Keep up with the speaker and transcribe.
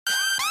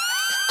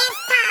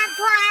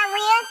for our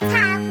real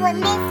talk with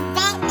Miss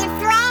Vet the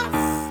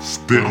Flesh.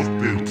 Step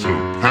into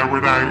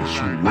Paradise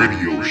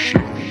Radio Show.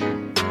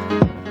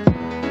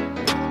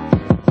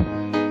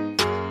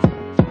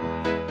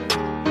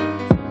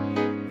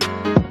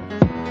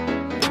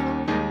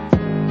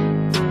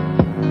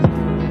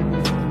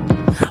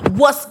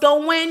 What's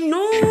going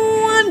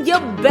on? You're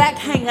back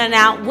hanging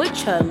out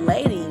with your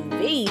lady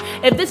V.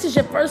 If this is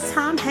your first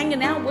time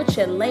hanging out with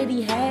your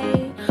lady,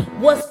 hey,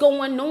 what's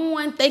going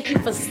on? Thank you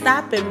for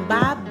stopping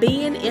by,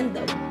 being in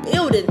the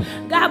building.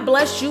 God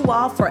bless you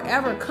all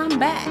forever. Come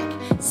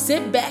back,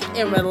 sit back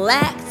and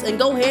relax and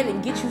go ahead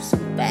and get you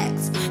some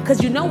facts,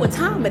 because you know what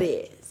time it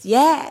is.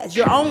 Yes,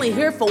 you're only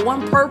here for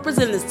one purpose,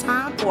 and it's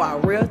time for our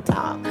real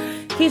talk.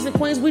 Kings and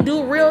Queens, we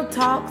do real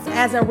talks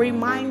as a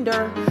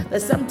reminder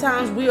that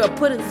sometimes we are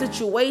put in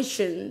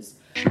situations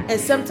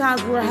and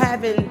sometimes we're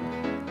having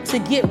to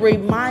get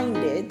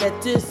reminded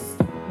that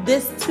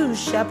this too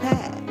shall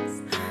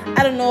pass.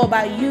 I don't know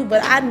about you,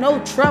 but I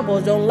know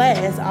troubles don't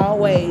last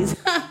always.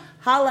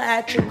 Holla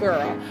at your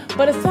girl.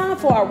 But it's time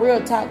for our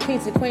real talk,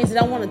 Kings and Queens, and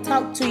I want to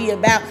talk to you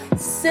about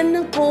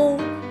cynical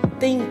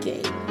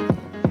thinking.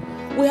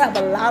 We have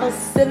a lot of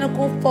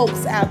cynical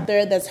folks out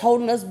there that's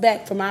holding us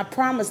back from our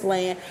promised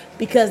land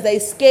because they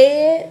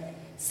scared.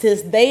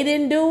 Since they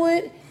didn't do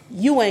it,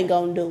 you ain't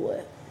gonna do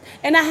it.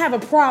 And I have a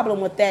problem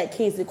with that,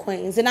 Kings and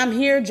Queens. And I'm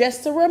here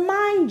just to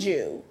remind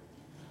you,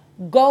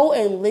 go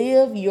and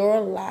live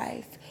your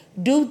life.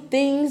 Do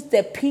things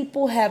that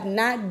people have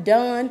not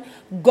done.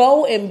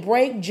 Go and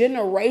break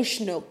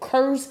generational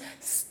curse.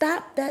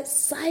 Stop that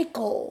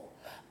cycle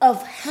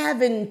of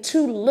having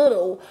too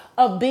little,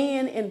 of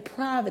being in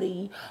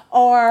poverty,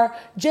 or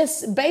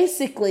just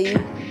basically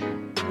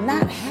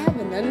not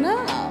having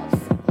enough.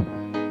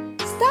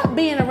 Stop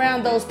being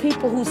around those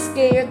people who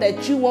scared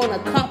that you won't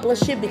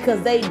accomplish it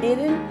because they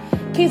didn't.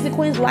 Kings and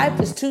Queens, life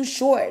is too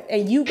short,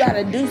 and you got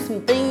to do some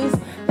things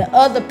that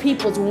other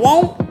people's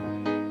won't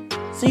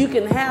so you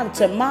can have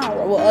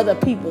tomorrow what other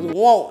people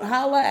won't.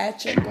 Holla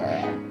at your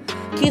girl.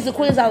 Kings and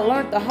Queens, I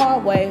learned the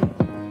hard way.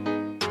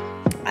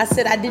 I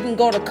said I didn't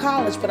go to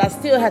college, but I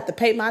still had to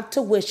pay my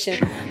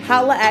tuition.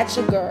 Holla at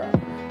your girl.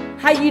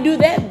 How you do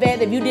that,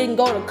 Vet, if you didn't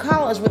go to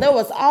college? But there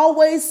was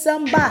always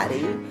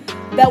somebody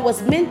that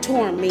was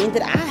mentoring me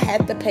that I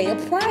had to pay a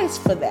price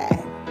for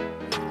that.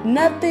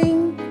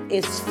 Nothing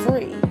is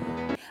free,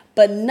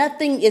 but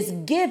nothing is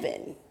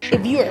given.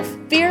 If you are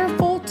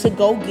fearful to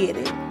go get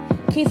it,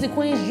 Kings and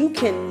Queens, you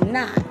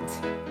cannot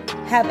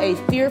have a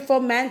fearful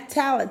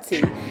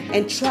mentality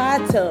and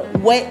try to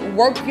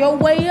work your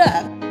way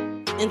up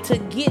into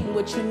getting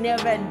what you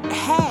never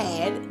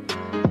had,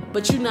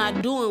 but you're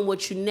not doing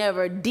what you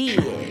never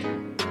did.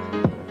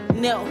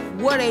 Now,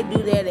 where they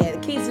do that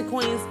at? Kings and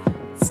Queens,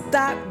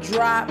 stop,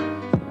 drop,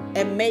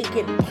 and make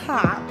it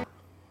pop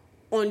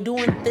on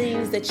doing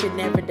things that you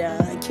never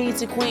done.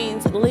 Kings and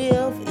Queens,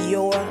 live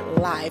your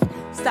life.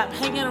 Stop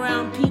hanging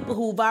around people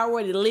who've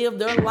already lived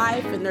their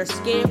life and they're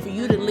scared for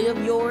you to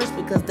live yours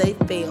because they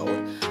failed.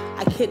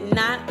 I could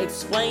not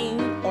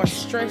explain or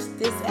stress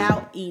this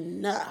out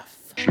enough.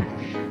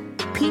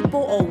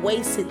 People are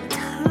wasting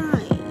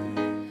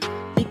time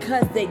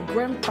because their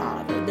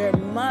grandfather, their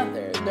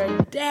mother, their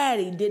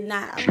daddy did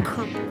not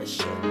accomplish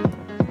it.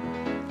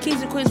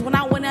 Kings and Queens, when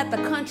I went out the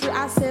country,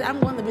 I said I'm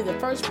going to be the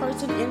first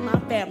person in my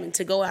family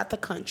to go out the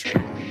country.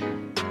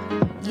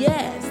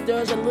 Yes,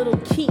 there's a little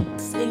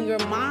kinks in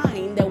your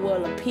mind that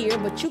will appear,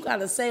 but you got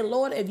to say,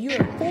 Lord, if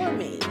you're for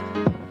me,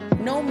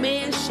 no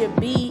man should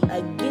be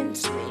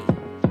against me.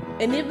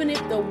 And even if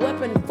the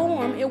weapon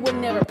formed, it would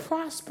never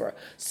prosper.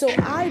 So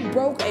I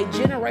broke a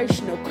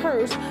generational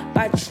curse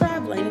by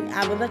traveling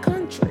out of the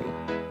country.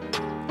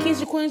 Kings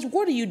and Queens,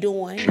 what are you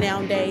doing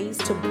nowadays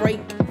to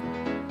break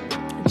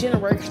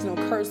generational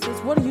curses?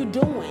 What are you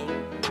doing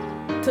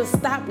to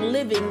stop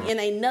living in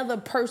another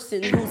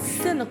person who's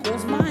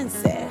cynical's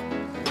mindset?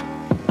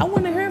 I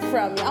want to hear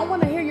from you. I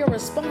want to hear your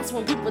response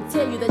when people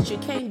tell you that you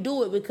can't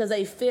do it because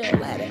they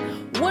fail at it.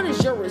 What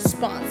is your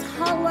response?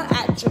 Holla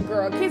at your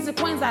girl. Kings and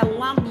Queens, I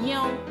love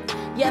you.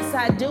 Yes,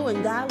 I do,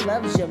 and God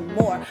loves you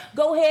more.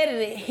 Go ahead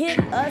and hit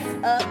us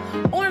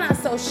up on our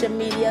social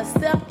media.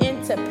 Step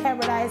into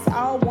Paradise,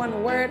 all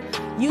one word,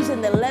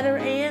 using the letter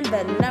N,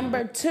 the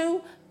number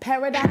 2.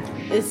 Paradise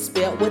is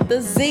spelled with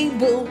the Z,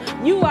 boo.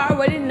 You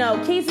already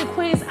know. Kings and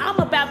Queens, I'm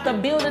about to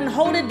build and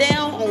hold it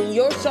down on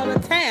your side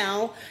of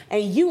town,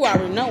 and you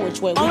already know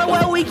which way we go. Only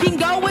way we can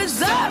go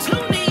is up. Tune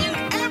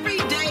in every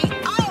day,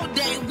 all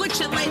day with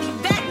your lady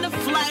Vet in the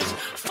Flesh.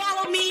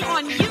 Follow me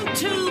on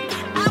YouTube,